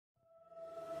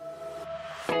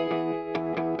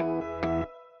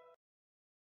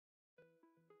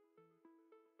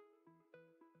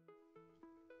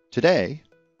Today,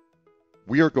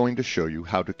 we are going to show you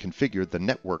how to configure the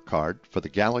network card for the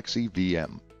Galaxy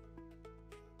VM.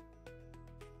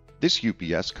 This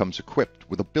UPS comes equipped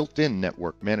with a built-in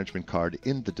network management card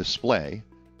in the display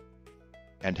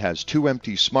and has 2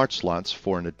 empty smart slots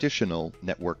for an additional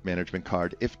network management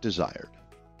card if desired.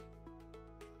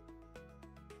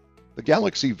 The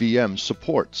Galaxy VM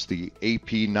supports the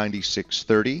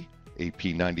AP9630,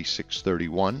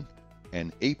 AP9631,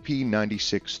 and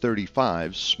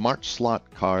AP9635 smart slot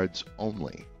cards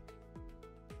only.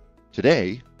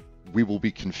 Today, we will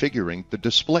be configuring the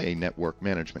display network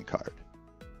management card.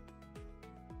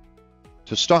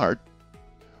 To start,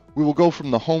 we will go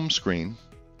from the home screen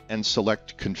and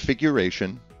select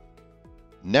Configuration,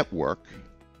 Network,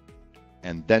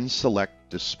 and then select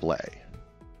Display.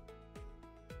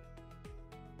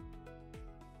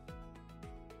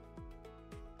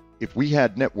 If we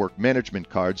had network management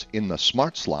cards in the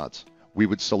smart slots, we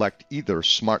would select either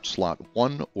Smart Slot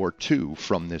 1 or 2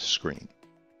 from this screen.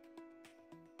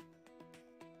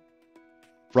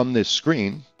 From this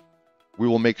screen, we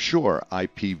will make sure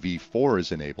IPv4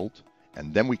 is enabled,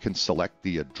 and then we can select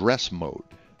the address mode.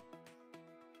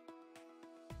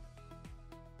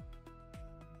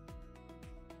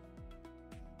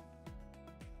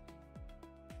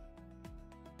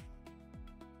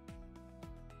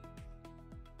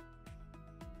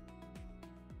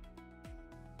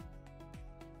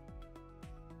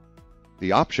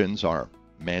 The options are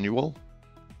manual,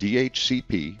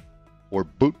 DHCP, or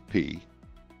bootp,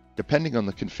 depending on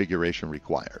the configuration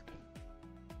required.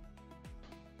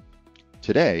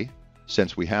 Today,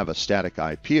 since we have a static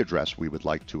IP address we would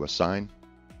like to assign,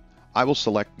 I will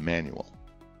select manual.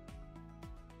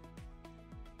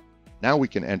 Now we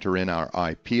can enter in our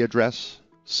IP address,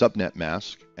 subnet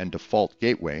mask, and default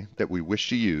gateway that we wish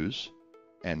to use,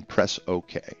 and press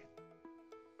OK.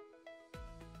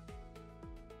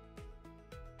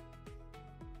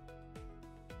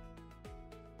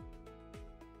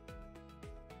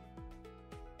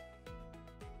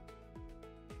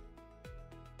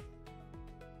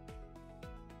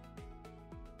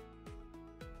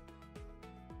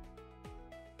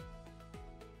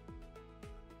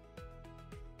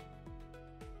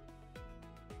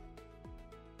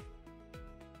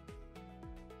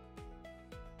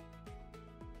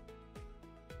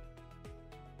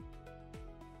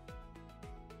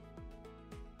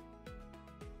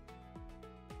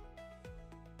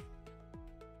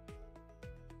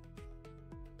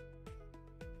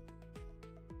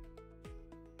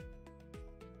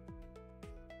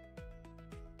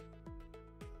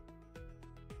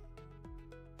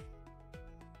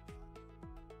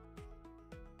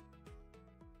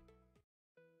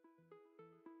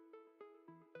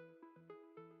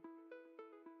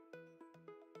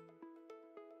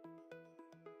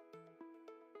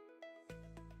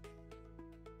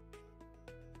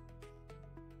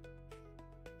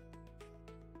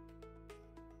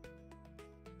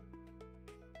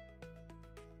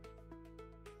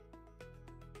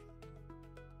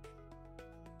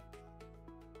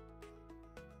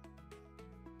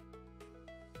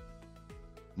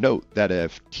 Note that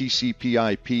if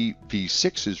TCP/IP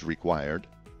v6 is required,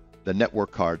 the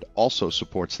network card also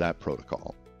supports that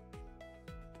protocol.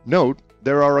 Note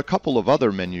there are a couple of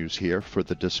other menus here for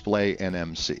the display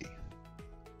NMC.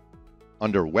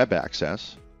 Under Web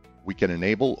Access, we can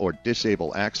enable or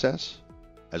disable access,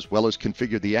 as well as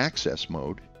configure the access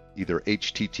mode, either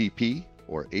HTTP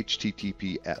or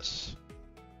HTTPS.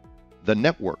 The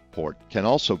network port can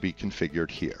also be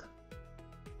configured here.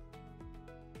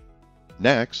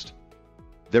 Next,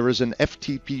 there is an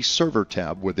FTP server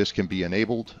tab where this can be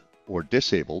enabled or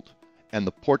disabled, and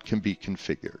the port can be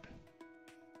configured.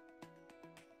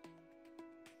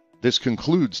 This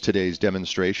concludes today's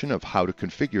demonstration of how to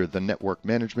configure the network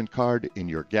management card in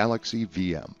your Galaxy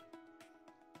VM.